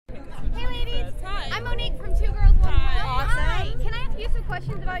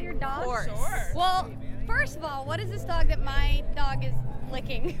questions about your dog? Of course. Sure. Well, first of all, what is this dog that my dog is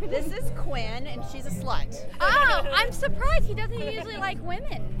licking? This is Quinn, and she's a slut. Oh, I'm surprised. He doesn't usually like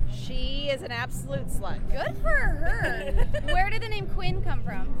women. She is an absolute slut. Good for her. Where did the name Quinn come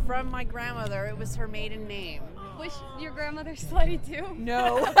from? From my grandmother. It was her maiden name. Was your grandmother slutty too?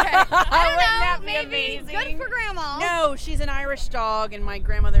 No. Okay. I don't Wouldn't that know. be Maybe. amazing? Good for grandma. No, she's an Irish dog, and my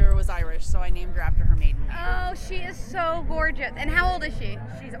grandmother was Irish, so I named her after her maiden name. Oh, she is so gorgeous. And how old is she?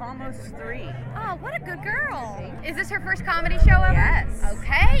 She's almost 3. Oh, what a good girl. Is this her first comedy show ever? Yes.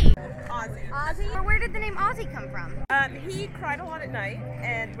 Okay. Ozzy. Ozzy? Where did the name Ozzy come from? He cried a lot at night,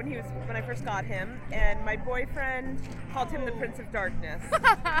 and when I first got him, and my boyfriend called him the Prince of Darkness.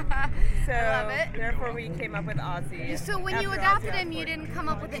 So I love it. therefore we came up with Ozzy. So when you after adopted Ozzy him, you Osbourne. didn't come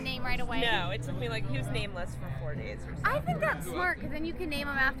up with a name right away? No, it took me he was nameless for 4 days or so. I think that's smart because then you can name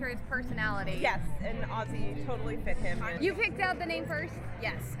him after his personality. Yes, and Ozzy totally fit him. You picked out the name first?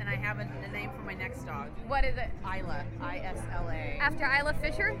 Yes, and I have a name for my next dog. What is it? Isla. I-S-L-A. After Isla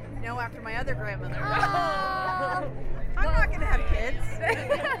Fisher? No, after my other grandmother. Oh. I'm not going to have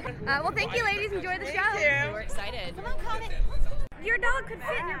kids. Well, thank you, ladies. Enjoy the show. We're excited. Come on, Comet. Your dog could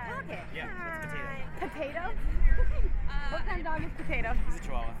fit in your pocket. Yeah, it's Potato. Potato? What kind of dog is Potato? He's a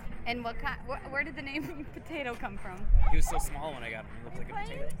Chihuahua. And what kind? Where did the name Potato come from? He was so small when I got him. He looked like a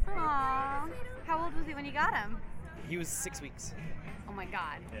potato. Aww. How old was he when you got him? He was 6 weeks. Oh my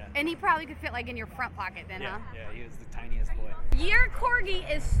God. Yeah. And he probably could fit like in your front pocket then, Yeah, huh? yeah, he was the tiniest boy. Your corgi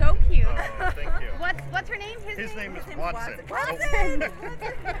is so cute. Oh, thank you. What's her name? His name is Watson. Watson.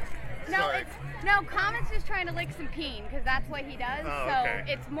 No, Sorry. Comet's just trying to lick some peen because that's what he does. Oh, so okay.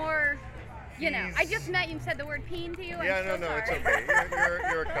 it's more, you know. I He's- just met you and said the word peen to you. I'm Yeah, so no, sorry. it's okay.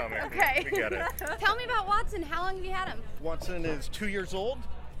 You're a comic. Okay. We get it. Tell me about Watson. How long have you had him? Watson is 2 years old,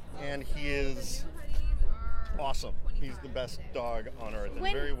 and he is awesome. He's the best dog on earth and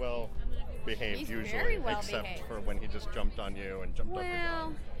When- very well behaved He's usually, very well except behaved. for when he just jumped on you and jumped up your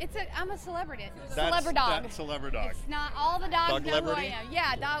Well, dog. I'm a celebrity. That's Celebra dog. Celebra dog. It's not all the dogs Dog know who I celebrity? am.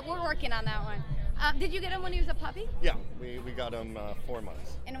 Yeah, dog. We're working on that one. Did you get him when he was a puppy? Yeah, we got him 4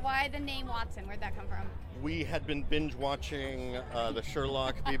 months. And why the name Watson? Where'd that come from? We had been binge watching the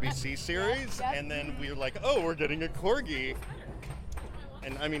Sherlock BBC series, Yep. and then we were like, oh, we're getting a corgi.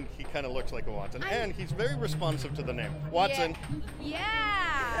 And I mean, he kind of looks like a Watson, and he's very responsive to the name. Watson,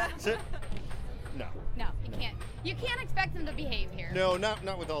 Yeah. sit. No, No, you can't. You can't expect him to behave here. no,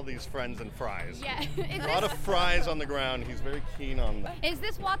 not with all these friends and fries. Yeah. A lot of fries on the ground. He's very keen on that. Is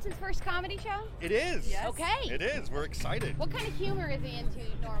this Watson's first comedy show? It is. Yes. Okay. It is. We're excited. What kind of humor is he into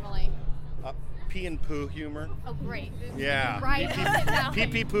normally? Pee and poo humor. Oh, great. This is Yeah. Right up his alley. Pee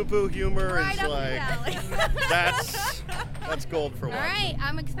pee poo poo humor Right is up like his alley. that's gold for All Watson. right,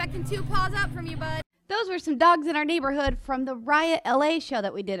 I'm expecting 2 paws up from you, bud. Those were some dogs in our neighborhood from the Riot LA show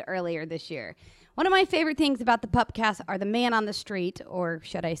that we did earlier this year. One of my favorite things about the Pupcast are the man on the street, or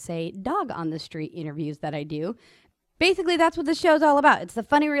should I say dog on the street interviews that I do. Basically, that's what the show's all about. It's the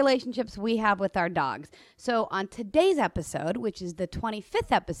funny relationships we have with our dogs. So on today's episode, which is the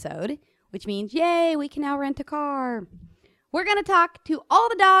 25th episode, which means, yay, we can now rent a car. We're going to talk to all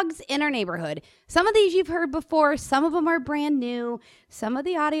the dogs in our neighborhood. Some of these you've heard before. Some of them are brand new. Some of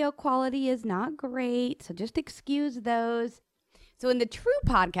the audio quality is not great, so just excuse those. So in the true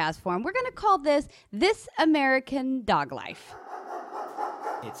podcast form, we're going to call this American Dog Life.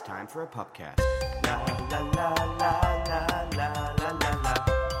 It's time for a pupcast. La la la la la la la la la.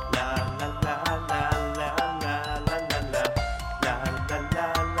 La la la la la la la la la. La la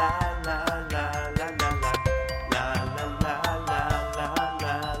la la la la la la la. La la la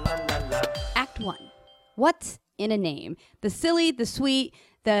la la la la. Act 1. What's in a name? The silly, the sweet,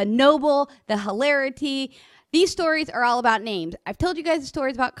 the noble, the hilarity. These stories are all about names. I've told you guys the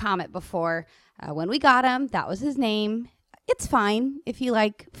stories about Comet before. When we got him, that was his name. It's fine if you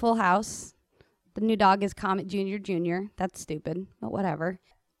like Full House. The new dog is Comet Jr. That's stupid, but whatever.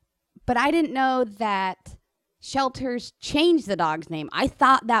 But I didn't know that shelters changed the dog's name. I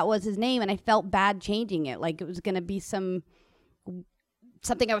thought that was his name, and I felt bad changing it. Like it was going to be something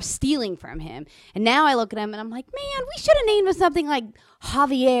I was stealing from him. And now I look at him and I'm like, man, we should have named him something like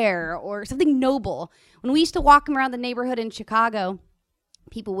Javier or something noble. When we used to walk him around the neighborhood in Chicago,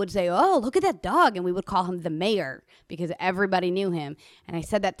 people would say, oh, look at that dog. And we would call him the mayor because everybody knew him. And I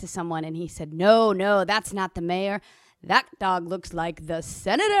said that to someone and he said, no, that's not the mayor. That dog looks like the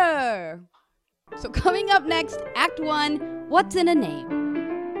senator. So coming up next, Act 1, what's in a name?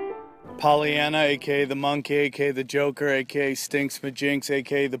 Pollyanna, a.k.a. the monkey, a.k.a. the Joker, a.k.a. Stinks Majinx,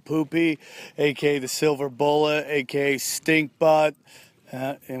 a.k.a. the Poopy, a.k.a. the Silver Bullet, a.k.a. Stink Butt,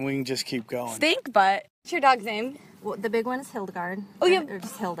 and we can just keep going. Stink Butt. What's your dog's name? Well, the big one is Hildegard. Oh, yeah. Or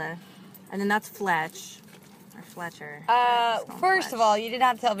just Hilda. And then that's Fletch. Or Fletcher. First of all, you did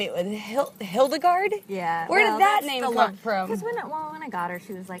not tell me it was Hildegard? Yeah. Where did that name come from? Because when I got her,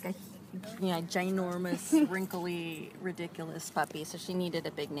 she was like a ginormous, wrinkly, ridiculous puppy, so she needed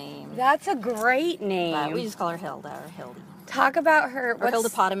a big name. That's a great name. But we just call her Hilda or Hildy. Talk about her. Or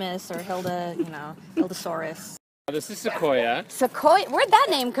Hildapotamus or Hilda, Hildasaurus. This is Sequoia. Sequoia? Where'd that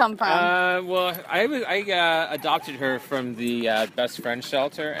name come from? Well, I adopted her from the Best Friend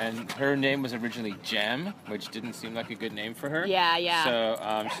shelter, and her name was originally Gem, which didn't seem like a good name for her. Yeah.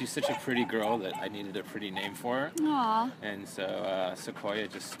 So she's such a pretty girl that I needed a pretty name for her. Aw. And so Sequoia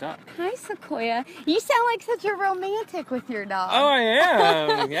just stuck. Hi, Sequoia. You sound like such a romantic with your dog. Oh, I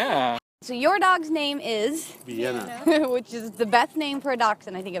am. Yeah. So your dog's name is Vienna, which is the best name for a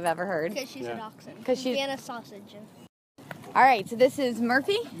dachshund I think I've ever heard. because she's a dachshund. Because she's Vienna sausage. All right. So this is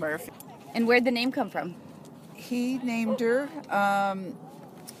Murphy. Murphy. And where'd the name come from? He named her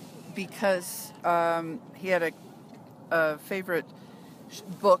because he had a favorite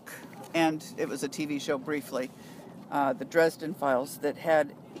book, and it was a TV show briefly, the Dresden Files, that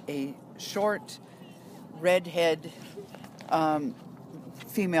had a short, redhead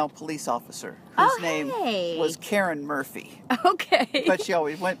female police officer whose name was Karen Murphy. Okay. But she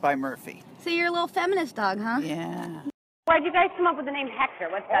always went by Murphy. So you're a little feminist dog, huh? Yeah. Why'd you guys come up with the name Hector?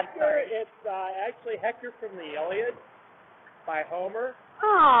 What's that story? It's actually Hector from the Iliad by Homer.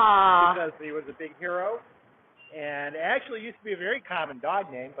 Aww. Because he was a big hero. And it actually used to be a very common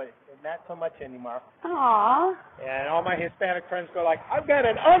dog name, but not so much anymore. Aww. And all my Hispanic friends go like, I've got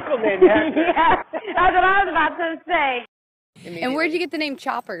an uncle named Hector. Yeah, that's what I was about to say. And where'd you get the name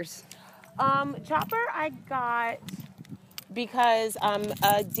Choppers? Chopper I got because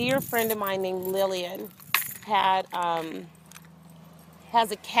a dear friend of mine named Lillian had a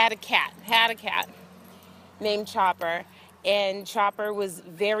cat named Chopper, and Chopper was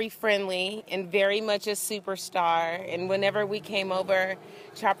very friendly and very much a superstar, and whenever we came over,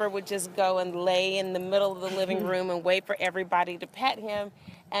 Chopper would just go and lay in the middle of the living room and wait for everybody to pet him,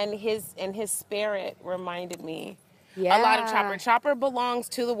 and his spirit reminded me a lot of Chopper. Chopper belongs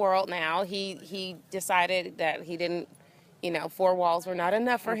to the world now. He decided that he didn't, 4 walls were not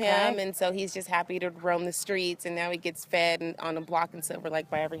enough for him, and so he's just happy to roam the streets, and now he gets fed and on a block in Silver Lake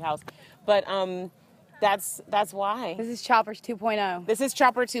by every house. But that's why. This is Choppers 2.0. This is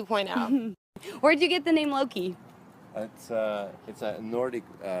Chopper 2.0. Where'd you get the name Loki? It's a Nordic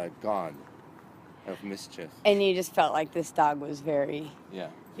god of mischief. And you just felt like this dog was very... Yeah.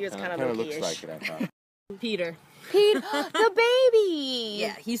 He was kind of looks like it, I thought. Peter. Pete, the baby!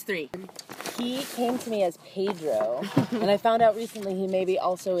 Yeah, he's 3. He came to me as Pedro, and I found out recently he maybe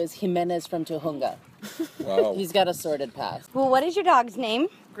also is Jimenez from Tujunga. Wow. He's got a sordid past. Well, what is your dog's name?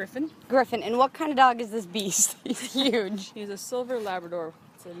 Griffin. Griffin. And what kind of dog is this beast? He's huge. He's a silver Labrador.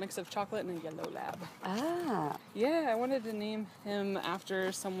 It's a mix of chocolate and a yellow lab. Ah. Yeah, I wanted to name him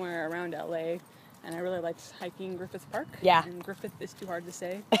after somewhere around LA, and I really liked hiking Griffith Park. Yeah. And Griffith is too hard to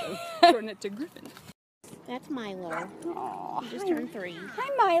say, so shorten it to Griffin. That's Milo. Aww. He just turned 3. Hi,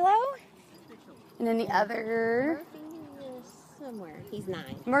 Milo. And then the other... Murphy is somewhere. He's 9.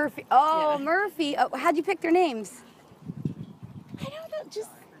 Murphy. Oh, Yeah. Murphy. Oh, how'd you pick their names? I don't know. Just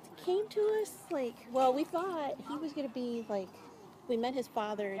came to us we thought he was going to be we met his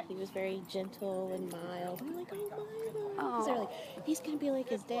father and he was very gentle and mild. And we're like, oh, Milo. 'Cause they're like, he's going to be like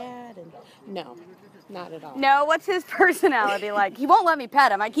his dad. And no, not at all. No, what's his personality like? He won't let me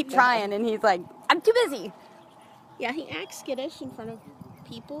pet him. I keep trying, and he's like, I'm too busy. Yeah, he acts skittish in front of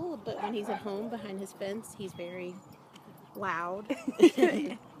people, but when he's at home behind his fence, he's very loud.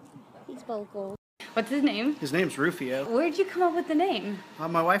 He's vocal. What's his name? His name's Rufio. Where'd you come up with the name?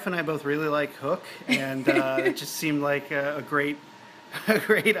 My wife and I both really like Hook, and it just seemed like a great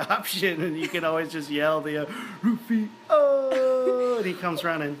option. And you can always just yell the Rufio, and he comes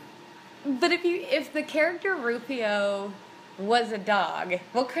running. But if the character Rufio was a dog,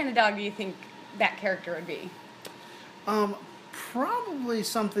 what kind of dog do you think that character would be? Probably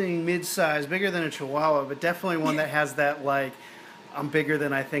something mid-sized, bigger than a Chihuahua, but definitely one that has that I'm bigger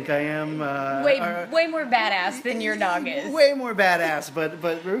than I think I am. Way more badass than your dog is. Way more badass,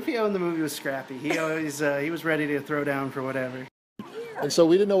 but Rufio in the movie was scrappy. He always he was ready to throw down for whatever. And so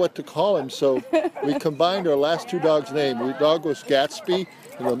we didn't know what to call him, so we combined our last 2 dogs' names. The dog was Gatsby,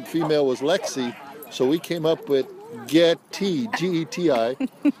 and the female was Lexi, so we came up with Getty, G-E-T-I.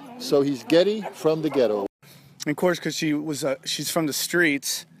 So he's Getty from the ghetto. And of course, because she's from the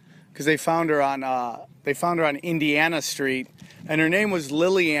streets, because they found her on Indiana Street, and her name was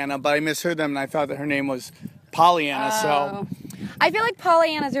Liliana, but I misheard them, and I thought that her name was Pollyanna. So I feel like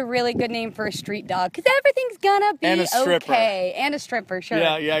Pollyanna's a really good name for a street dog because everything's gonna be And a stripper. okay. And a stripper, sure.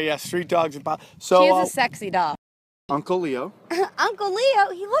 Yeah. Street dogs are so. She is a sexy dog. Uncle Leo. Uncle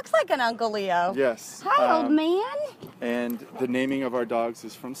Leo, he looks like an Uncle Leo. Yes. Hi, old man. And the naming of our dogs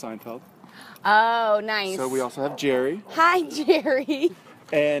is from Seinfeld. Oh, nice. So we also have Jerry. Hi, Jerry.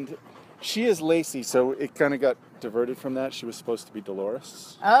 And she is Lacey, so it kind of got diverted from that. She was supposed to be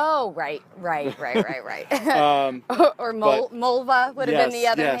Dolores. Oh, right. Or Mulva would have been the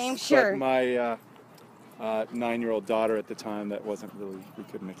other name. Sure. But my 9-year-old daughter at the time, that wasn't really, we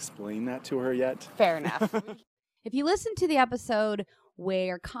couldn't explain that to her yet. Fair enough. If you listen to the episode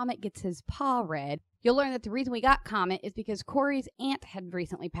where Comet gets his paw read, you'll learn that the reason we got Comet is because Corey's aunt had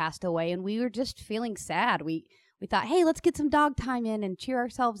recently passed away, and we were just feeling sad. We thought, hey, let's get some dog time in and cheer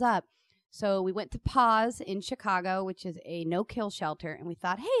ourselves up. So we went to Paws in Chicago, which is a no-kill shelter, and we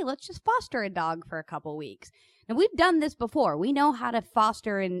thought, hey, let's just foster a dog for a couple weeks. Now, we've done this before. We know how to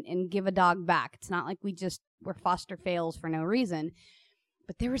foster and give a dog back. It's not like we're foster fails for no reason.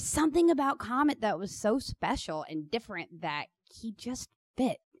 But there was something about Comet that was so special and different that he just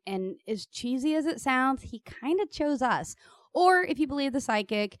fit. And as cheesy as it sounds, he kind of chose us. Or, if you believe the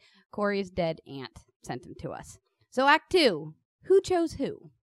psychic, Corey's dead aunt sent him to us. So Act 2, who chose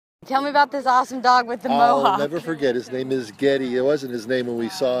who? Tell me about this awesome dog with the mohawk. I'll never forget. His name is Getty. It wasn't his name when we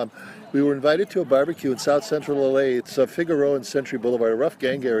saw him. We were invited to a barbecue in South Central LA. It's Figueroa and Century Boulevard, a rough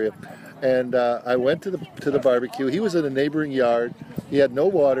gang area. And I went to the barbecue. He was in a neighboring yard. He had no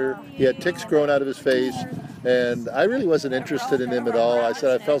water. He had ticks growing out of his face. And I really wasn't interested in him at all. I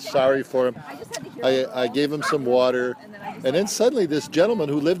said I felt sorry for him. I gave him some water. And then suddenly this gentleman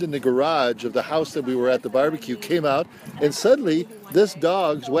who lived in the garage of the house that we were at the barbecue came out, and suddenly this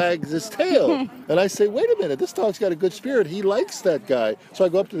dog wags his tail. And I say, wait a minute, this dog's got a good spirit. He likes that guy. So I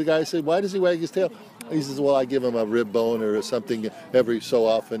go up to the guy and say, why does he wag his tail? He says, well, I give him a rib bone or something every so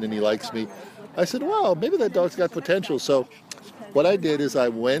often, and he likes me. I said, wow, maybe that dog's got potential. So what I did is I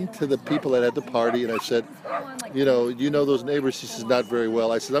went to the people that had the party, and I said, you know those neighbors? He says, not very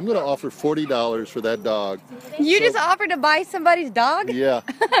well. I said, I'm going to offer $40 for that dog. You just offered to buy somebody's dog? Yeah.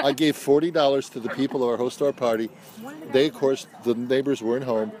 I gave $40 to the people of our host our party. They, of course, the neighbors weren't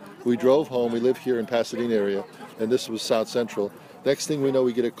home. We drove home. We live here in Pasadena area, and this was South Central. Next thing we know,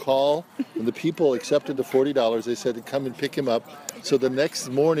 we get a call, and the people accepted the $40. They said to come and pick him up. So the next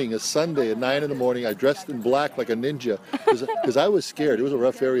morning, a Sunday at 9 in the morning, I dressed in black like a ninja because I was scared. It was a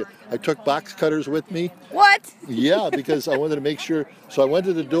rough area. I took box cutters with me. What? Yeah, because I wanted to make sure. So I went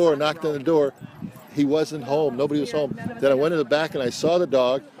to the door, knocked on the door. He wasn't home. Nobody was home. Then I went to the back and I saw the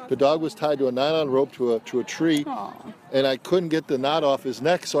dog. The dog was tied to a nylon rope to a tree. Aww. And I couldn't get the knot off his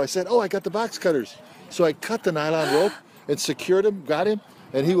neck. So I said, oh, I got the box cutters. So I cut the nylon rope and secured him, got him.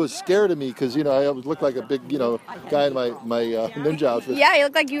 And he was scared of me because, I looked like a big, guy in my ninja outfit. Yeah, you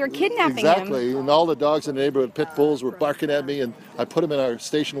looked like you were kidnapping him. Exactly. And all the dogs in the neighborhood, pit bulls, were barking at me. And I put him in our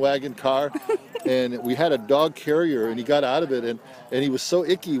station wagon car. And we had a dog carrier, and he got out of it. And he was so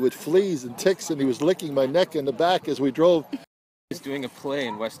icky with fleas and ticks, and he was licking my neck and the back as we drove. I was doing a play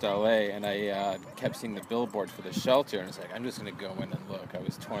in West LA, and I kept seeing the billboard for the shelter, and it's like, I'm just going to go in and look. I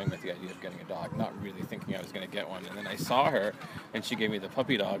was toying with the idea of getting a dog, not really thinking I was going to get one. And then I saw her, and she gave me the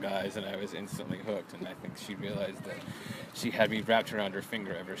puppy dog eyes, and I was instantly hooked. And I think she realized that she had me wrapped around her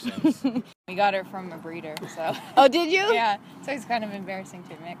finger ever since. We got her from a breeder, so. Oh, did you? Yeah. So it's kind of embarrassing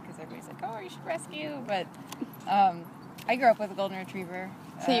to admit because everybody's like, oh, you should rescue. But I grew up with a golden retriever.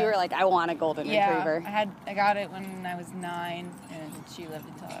 So you were like, I want a golden retriever. I got it when I was 9, and she lived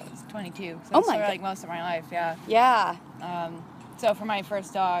until I was 22. So Oh it's my sort of God. like most of my life, yeah. Yeah. So for my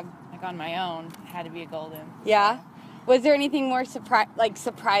first dog, like on my own, it had to be a golden. Yeah. Was there anything more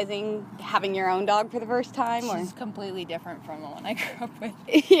surprising having your own dog for the first time? Or? She's completely different from the one I grew up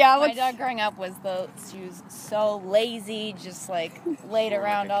with. Yeah. My dog growing up she was so lazy, just like laid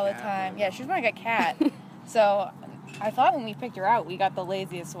around all the time. Yeah, she was more like a cat. So I thought when we picked her out, we got the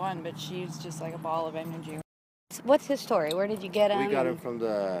laziest one, but she's just like a ball of energy. What's his story? Where did you get him? We got him from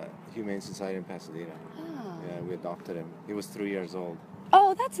the Humane Society in Pasadena. Oh. Yeah, we adopted him. He was 3 years old.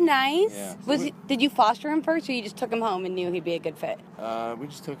 Oh, that's nice. Yeah. Did you foster him first, or you just took him home and knew he'd be a good fit? We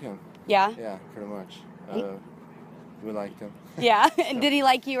just took him. Yeah? Yeah, pretty much. We liked him. Yeah? And did he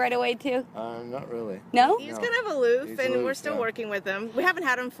like you right away, too? Not really. No? He's kind of aloof, He's and aloof, we're still yeah. working with him. We haven't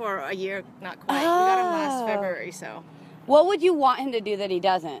had him for a year, not quite. We got him last February, so. What would you want him to do that he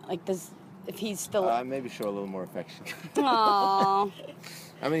doesn't? Like, if he's still... Maybe show a little more affection. Aww.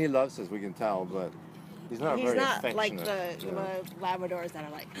 I mean, he loves us, we can tell, but he's not very affectionate. Like the Labradors that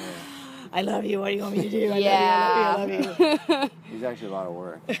are like, I love you, what do you want me to do? Yeah. I love you. He's actually a lot of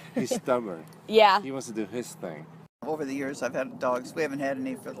work. He's stubborn. Yeah. He wants to do his thing. Over the years, I've had dogs. We haven't had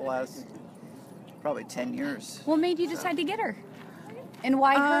any for the last probably 10 years. What made you decide to get her? And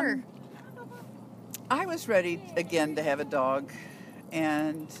why her? I was ready again to have a dog,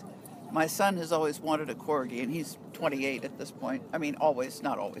 and my son has always wanted a corgi, and he's 28 at this point. I mean, always,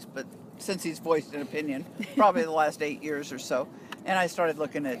 not always, but since he's voiced an opinion, probably the last 8 years or so. And I started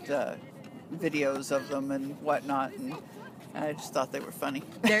looking at videos of them and whatnot, and I just thought they were funny.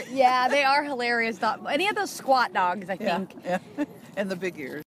 Yeah, they are hilarious. Any of those squat dogs, I think. Yeah. And the big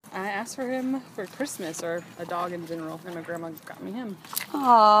ears. I asked for him for Christmas, or a dog in general, and my grandma got me him.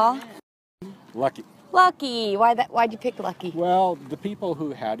 Aww. Lucky. Lucky. Why'd you pick Lucky? Well, the people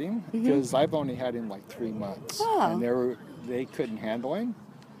who had him, because I've only had him like 3 months, Oh. and they couldn't handle him,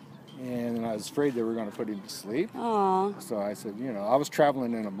 and I was afraid they were going to put him to sleep. Aw. So I said, I was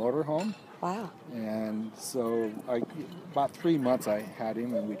traveling in a motorhome. Wow. And so about 3 months I had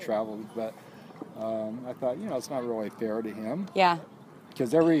him, and we traveled, but I thought, it's not really fair to him. Yeah.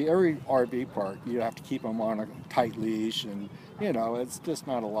 Because every RV park, you have to keep him on a tight leash, and it's just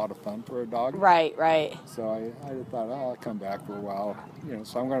not a lot of fun for a dog. Right. So I thought, I'll come back for a while,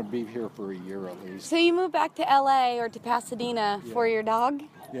 so I'm going to be here for a year at least. So you moved back to LA or to Pasadena for your dog?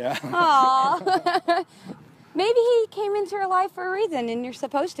 Yeah. Aww. Maybe he came into your life for a reason, and you're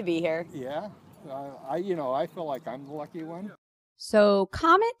supposed to be here. Yeah. I feel like I'm the lucky one. So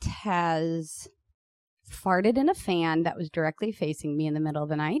Comet has farted in a fan that was directly facing me in the middle of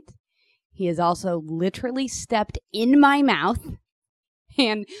the night. He has also literally stepped in my mouth.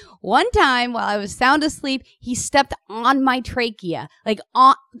 And one time while I was sound asleep, he stepped on my trachea, like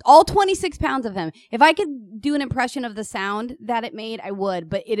on all 26 pounds of him. If I could do an impression of the sound that it made, I would,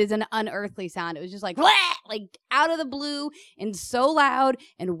 but it is an unearthly sound. It was just like out of the blue and so loud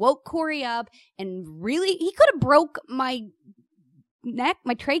and woke Corey up, and really, he could have broke my neck,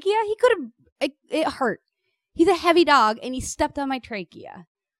 my trachea. He could have, it hurt. He's a heavy dog and he stepped on my trachea,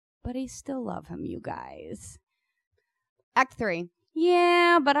 but I still love him, you guys. Act 3.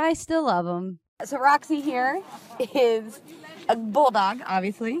 Yeah, but I still love him. So Roxy here is a bulldog,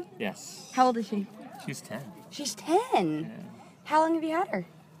 obviously. Yes. How old is she? She's 10. She's 10. How long have you had her?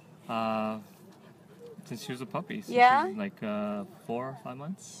 Since she was a puppy. So Yeah? She's like 4 or 5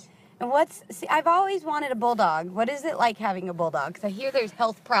 months. And I've always wanted a bulldog. What is it like having a bulldog? Because I hear there's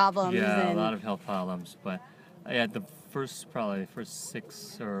health problems. Yeah, and a lot of health problems. But the first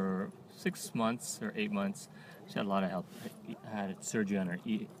 6 months or 8 months, she had a lot of health. I had surgery on her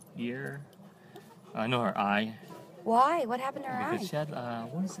ear. Her eye. Why? What happened to her Because eye? she had,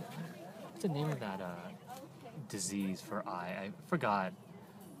 what's the name of that disease for eye? I forgot.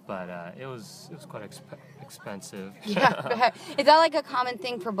 But it was quite expensive. Yeah. Is that like a common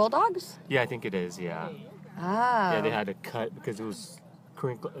thing for bulldogs? Yeah, I think it is, yeah. Oh. Yeah, they had to cut because it was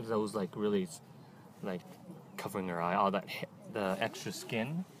crinkle. It was like really like covering her eye, all that the extra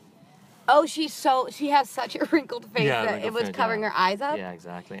skin. Oh, she has such a wrinkled face that wrinkled it was face, covering her eyes up? Yeah,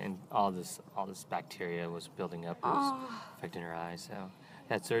 exactly. And all this bacteria was building up. It was affecting her eyes. So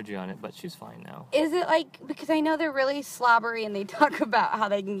I had surgery on it, but she's fine now. Is it like, because I know they're really slobbery and they talk about how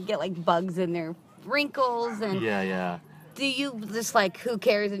they can get like bugs in their wrinkles and Yeah. do you just like, who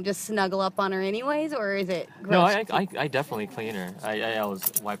cares, and just snuggle up on her anyways, or is it gross? No, I definitely clean her. I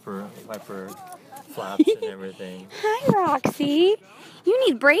always wipe her flaps and everything. Hi, Roxy. You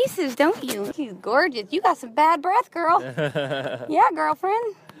need braces, don't you? She's gorgeous. You got some bad breath, girl. Yeah,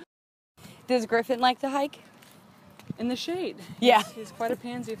 girlfriend. Does Griffin like to hike? In the shade. Yeah. He's quite a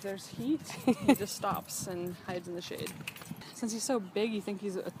pansy. If there's heat, he just stops and hides in the shade. Since he's so big, you think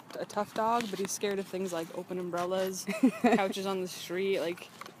he's a tough dog, but he's scared of things like open umbrellas, couches on the street. Like,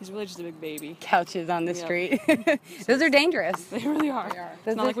 he's really just a big baby. Couches on the Yep. street. Those are dangerous. They really are.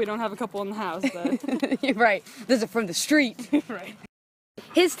 It's not like we don't have a couple in the house. But... You're right. Those are from the street. Right.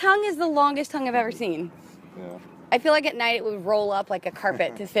 His tongue is the longest tongue I've ever seen. Yeah. I feel like at night it would roll up like a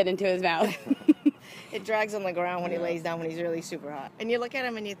carpet to fit into his mouth. It drags on the ground when he lays down when he's really super hot. And you look at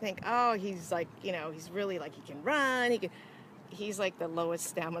him and you think, oh, he's like, he's really like, he can run. He's like the lowest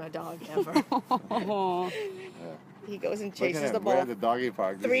stamina dog ever. He goes and chases the We're ball at the doggy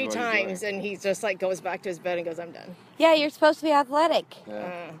park. This is 3 what he's times, doing. and he just like goes back to his bed and goes, I'm done. Yeah, you're supposed to be athletic.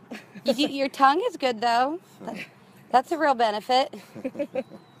 Yeah. Your tongue is good, though. That's a real benefit.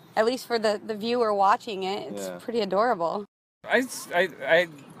 At least for the viewer watching it. It's pretty adorable. I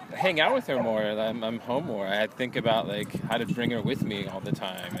hang out with her more. I'm home more. I think about like how to bring her with me all the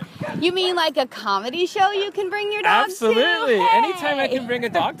time. And You mean like a comedy show you can bring your dog Absolutely. to? Anytime I can bring a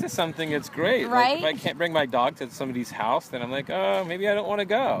dog to something, it's great. Right? Like, if I can't bring my dog to somebody's house, then I'm like, oh, maybe I don't want to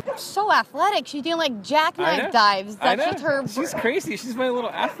go. So athletic. She's doing like I know. jackknife dives. I That's know. just her. She's crazy. She's my little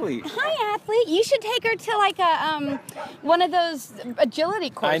athlete. Hi, athlete. You should take her to like a one of those agility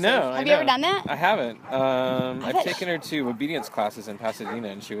courses. I know. Have you ever done that? I haven't. I've bet- taken her to obedience classes in Pasadena,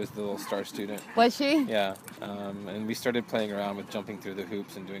 and she was the little star student. Was she? Yeah. And we started playing around with jumping through the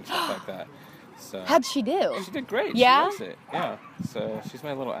hoops and doing stuff like that. So How'd she do? She did great. Yeah? She loves it. Yeah. So she's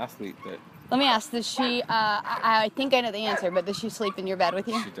my little athlete. But Let me ask, does she, I think I know the answer, but does she sleep in your bed with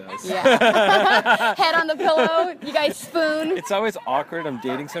you? she does. Yeah. Head on the pillow, you guys spoon. It's always awkward. I'm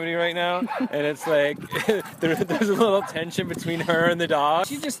dating somebody right now, and it's like there's a little tension between her and the dog.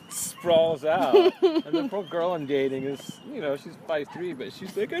 She just sprawls out, and the poor girl I'm dating is, she's 5'3", but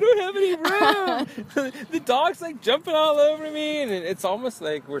she's like, I don't have any room. The dog's like jumping all over me, and it's almost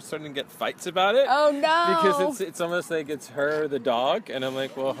like we're starting to get fights about it. Oh no! Because it's almost like it's her, the dog, and I'm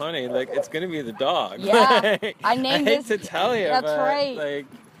like, well, honey, like it's gonna be the dog. Yeah, Like, I named hate this. to tell you, That's but right. like.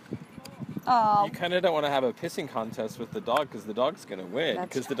 Oh. You kind of don't want to have a pissing contest with the dog because the dog's going to win.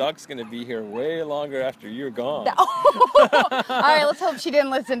 Because the dog's going to be here way longer after you're gone. All right, let's hope she didn't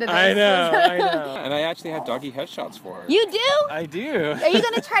listen to this. I know. And I actually have doggy headshots for her. You do? I do. Are you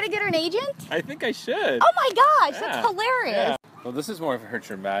going to try to get her an agent? I think I should. Oh my gosh, Yeah. that's hilarious. Yeah. Well, this is more of her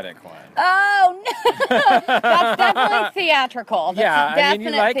dramatic one. Oh no, that's definitely theatrical. That's Yeah, I mean,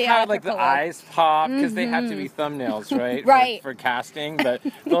 you like how like the theatrical. eyes pop because they have to be thumbnails, right? Right. For casting, but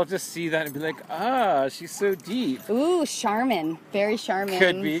they'll just see that and be like, ah, she's so deep. Ooh, Charmin, very Charmin.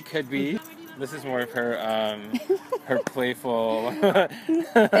 Could be. This is more of her, her playful.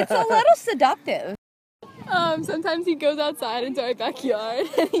 It's a little seductive. Sometimes he goes outside into our backyard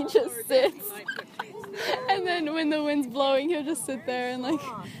and he just sits. And then when the wind's blowing, he'll just sit there and like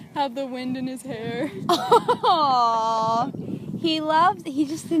have the wind in his hair. Aww. He's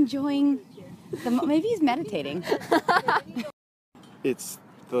just enjoying maybe he's meditating. It's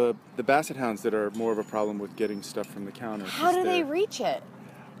the basset hounds that are more of a problem with getting stuff from the counter. How do they reach it?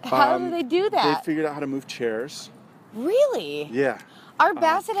 How do they do that? They figured out how to move chairs. Really? Yeah, Are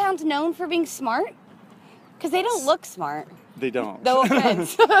basset hounds known for being smart? Because they don't look smart. they don't. No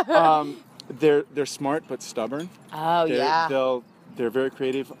offense. They're smart but stubborn. Oh, yeah. They're very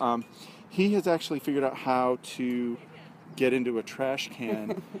creative. He has actually figured out how to get into a trash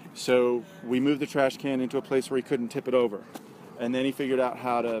can. So we moved the trash can into a place where he couldn't tip it over, and then he figured out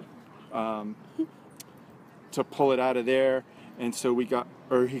how to pull it out of there. And so he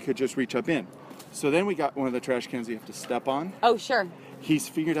could just reach up in. So then we got one of the trash cans you have to step on. Oh, sure. He's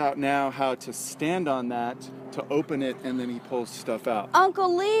figured out now how to stand on that to open it, and then he pulls stuff out.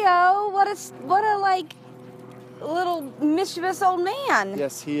 Uncle Leo, what a like little mischievous old man.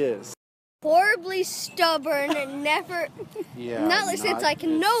 Yes, he is. Horribly stubborn and never Yeah. not listens like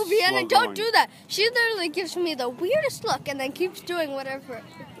no Vienna, don't do that. She literally gives me the weirdest look and then keeps doing whatever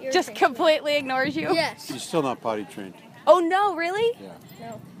Just completely ignores you? Yes. She's still not potty trained. Oh no, really? Yeah.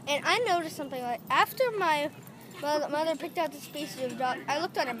 No. And I noticed something like after my mother picked out the species of dog, I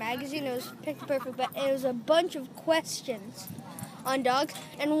looked on a magazine, it was Picture Perfect, but it was a bunch of questions on dogs,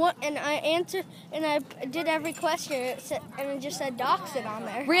 and I did every question, and it just said dachshund on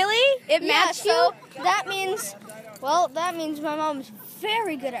there. Really? It matched so that means my mom's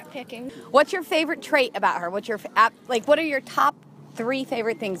very good at picking. What's your favorite trait about her? What are your top 3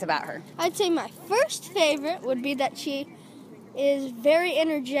 favorite things about her? I'd say my first favorite would be that she is very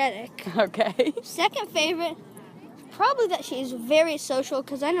energetic. Okay. Second favorite, probably that she's very social,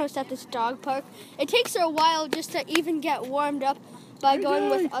 because I noticed at this dog park, it takes her a while just to even get warmed up by going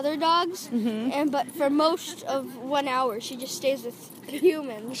with other dogs, but for most of 1 hour, she just stays with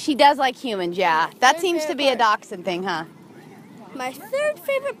humans. She does like humans, yeah. That Third seems to be a dachshund thing, huh? My third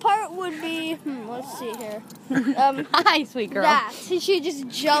favorite part would be, let's see here. Hi, sweet girl. That. She just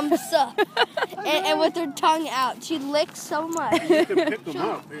jumps up and with her tongue out. She licks so much. You can pick them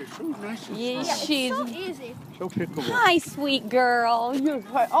up. They're so nice. and Yeah, soft. she's so easy. So pickable. Hi, sweet girl.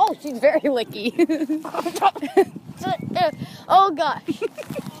 Oh, she's very licky. Oh gosh.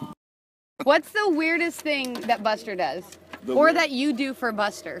 What's the weirdest thing that Buster does? That you do for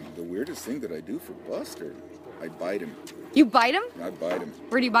Buster? The weirdest thing that I do for Buster, I bite him. You bite him? I bite him.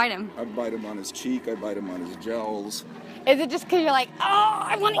 Where do you bite him? I bite him on his cheek. I bite him on his jowls. Is it just because you're like, oh,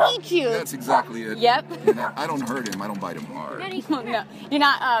 I want to eat you? That's exactly it. Yep. You know, I don't hurt him. I don't bite him hard. No, you're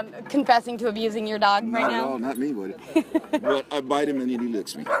not confessing to abusing your dog right Not at now? all. Not me, but but I bite him and then he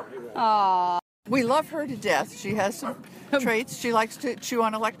licks me. Aww. We love her to death. She has some traits. She likes to chew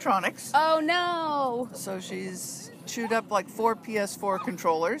on electronics. Oh no. So she chewed up like 4 PS4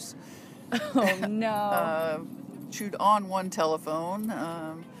 controllers. Oh no. Chewed on 1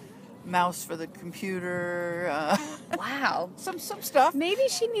 telephone. Mouse for the computer. Wow. Some stuff. Maybe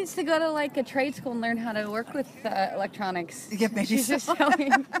she needs to go to like a trade school and learn how to work with electronics. Yeah, maybe She's so. just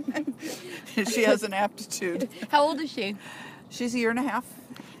showing. She has an aptitude. How old is she? She's 1.5 years.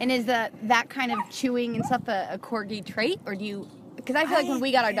 And is that kind of chewing and stuff a corgi trait, or do you? Because I feel like when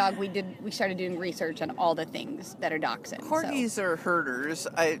we got our dog, we started doing research on all the things that are dachshunds. Corgis are herders.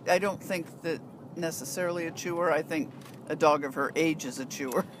 I don't think that necessarily a chewer. I think a dog of her age is a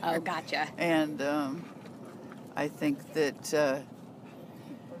chewer. Oh, gotcha. And I think that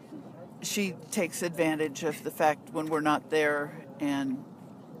she takes advantage of the fact when we're not there and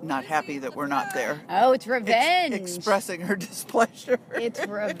not happy that we're not there. Oh, it's revenge. Expressing her displeasure. It's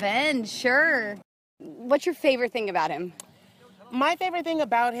revenge, sure. What's your favorite thing about him? My favorite thing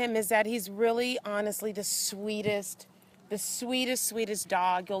about him is that he's really, honestly, the sweetest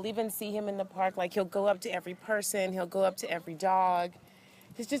dog. You'll even see him in the park. Like, he'll go up to every person. He'll go up to every dog.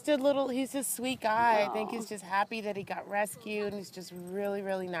 He's a sweet guy. I think he's just happy that he got rescued, and he's just really,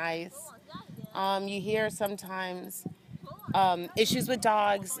 really nice. You hear sometimes issues with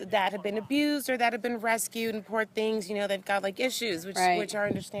dogs that have been abused or that have been rescued, and poor things, they've got like issues, which are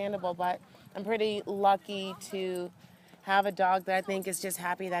understandable, but I'm pretty lucky to have a dog that I think is just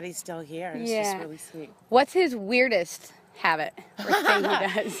happy that he's still here. It's just really sweet. What's his weirdest habit or thing he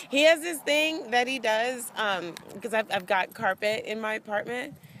does? He has this thing that he does, because I've got carpet in my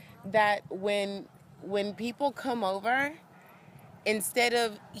apartment, that when people come over, instead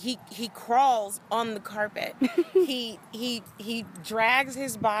of he crawls on the carpet, he drags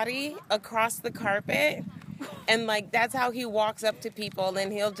his body across the carpet, and like that's how he walks up to people,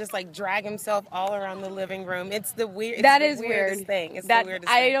 and he'll just like drag himself all around the living room. It's the weirdest thing. It's the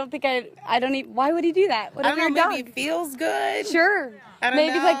weirdest thing. I don't even, why would he do that? What I don't know, maybe it feels good. Sure. I don't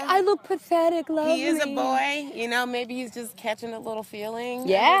maybe know. like, I look pathetic, love He is a me. boy, maybe he's just catching a little feeling.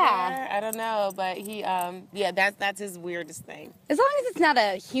 Yeah. over there. I don't know, but he, that's his weirdest thing. As long as it's not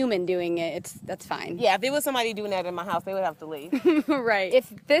a human doing it, that's fine. Yeah, if it was somebody doing that in my house, they would have to leave. Right.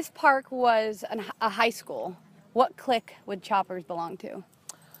 If this park was a high school, what clique would Choppers belong to?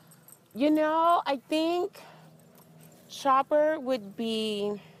 I think Chopper would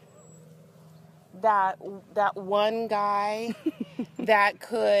be that one guy that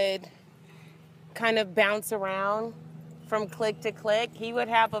could kind of bounce around from clique to clique. He would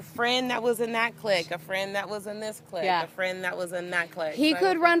have a friend that was in that clique, a friend that was in this clique, a friend that was in that clique. He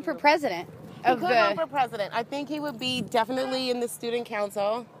could run for president. He could run for president. I think he would be definitely in the student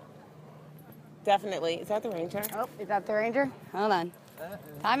council. Definitely. Is that the ranger? Oh, is that the ranger? Hold on.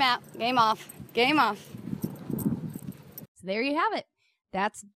 Time out. Game off. Game off. So there you have it.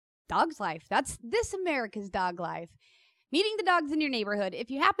 That's dog's life. That's This America's Dog Life. Meeting the dogs in your neighborhood.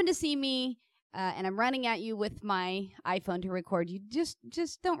 If you happen to see me and I'm running at you with my iPhone to record you, just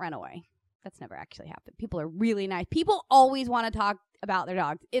don't run away. That's never actually happened. People are really nice. People always want to talk about their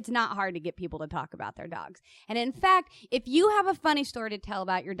dogs. It's not hard to get people to talk about their dogs. And in fact, if you have a funny story to tell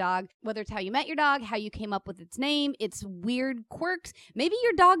about your dog, whether it's how you met your dog, how you came up with its name, its weird quirks, maybe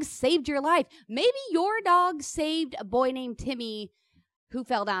your dog saved your life. Maybe your dog saved a boy named Timmy who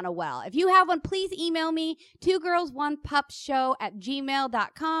fell down a well. If you have one, please email me,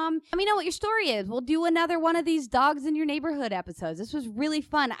 2girls1pupshow@gmail.com. Let me know what your story is. We'll do another one of these dogs in your neighborhood episodes. This was really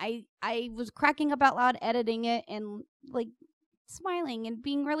fun. I was cracking up out loud editing it and like smiling and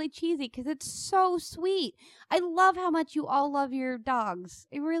being really cheesy because it's so sweet. I love how much you all love your dogs.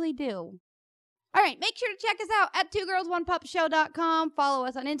 I really do. All right, make sure to check us out at 2girls1pupshow.com. Follow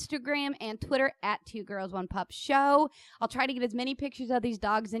us on Instagram and Twitter at 2girls1pupshow. I'll try to get as many pictures of these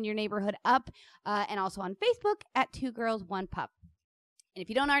dogs in your neighborhood up, and also on Facebook at 2girls1pup. And if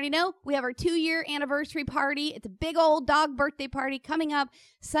you don't already know, we have our 2-year anniversary party. It's a big old dog birthday party coming up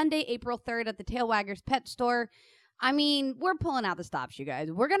Sunday, April 3rd at the Tailwaggers Pet Store. I mean, we're pulling out the stops, you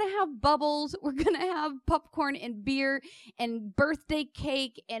guys. We're going to have bubbles. We're going to have popcorn and beer and birthday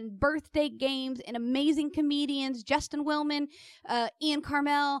cake and birthday games and amazing comedians. Justin Willman, Ian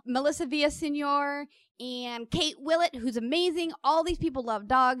Carmel, Melissa Villasenor, and Kate Willett, who's amazing. All these people love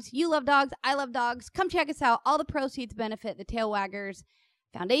dogs. You love dogs. I love dogs. Come check us out. All the proceeds benefit the Tailwaggers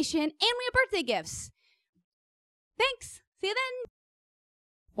Foundation, and we have birthday gifts. Thanks. See you then.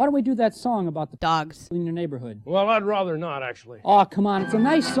 Why don't we do that song about the dogs in your neighborhood? Well, I'd rather not, actually. Oh, come on. It's a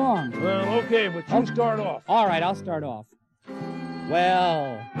nice song. Well, okay, but you start off. All right, I'll start off.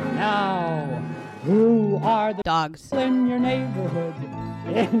 Well, now, who are the dogs in your neighborhood?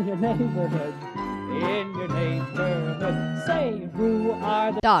 In your neighborhood. In your neighborhood. Say, who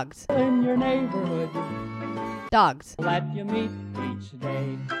are the dogs in your neighborhood? Dogs. That you meet each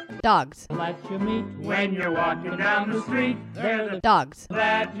day. Dogs. That you meet when you're walking down the street. They're the Dogs.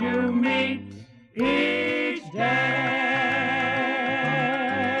 that you meet each day.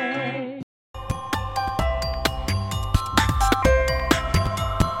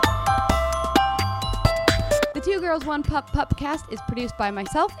 The Two Girls, One Pup Pupcast is produced by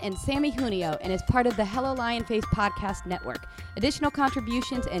myself and Sammy Junio and is part of the Hello Lion Face Podcast Network. Additional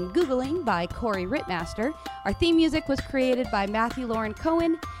contributions and Googling by Corey Rittmaster. Our theme music was created by Matthew Lauren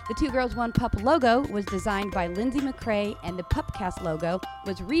Cohen. The Two Girls, One Pup logo was designed by Lindsay McCrae, and the Pupcast logo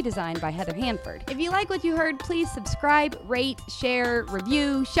was redesigned by Heather Hanford. If you like what you heard, please subscribe, rate, share,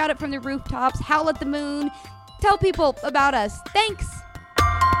 review, shout it from the rooftops, howl at the moon, tell people about us. Thanks!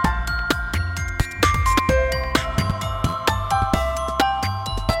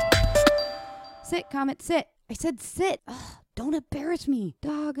 Sit, Comet, sit. I said sit. Ugh, don't embarrass me,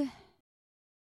 dog.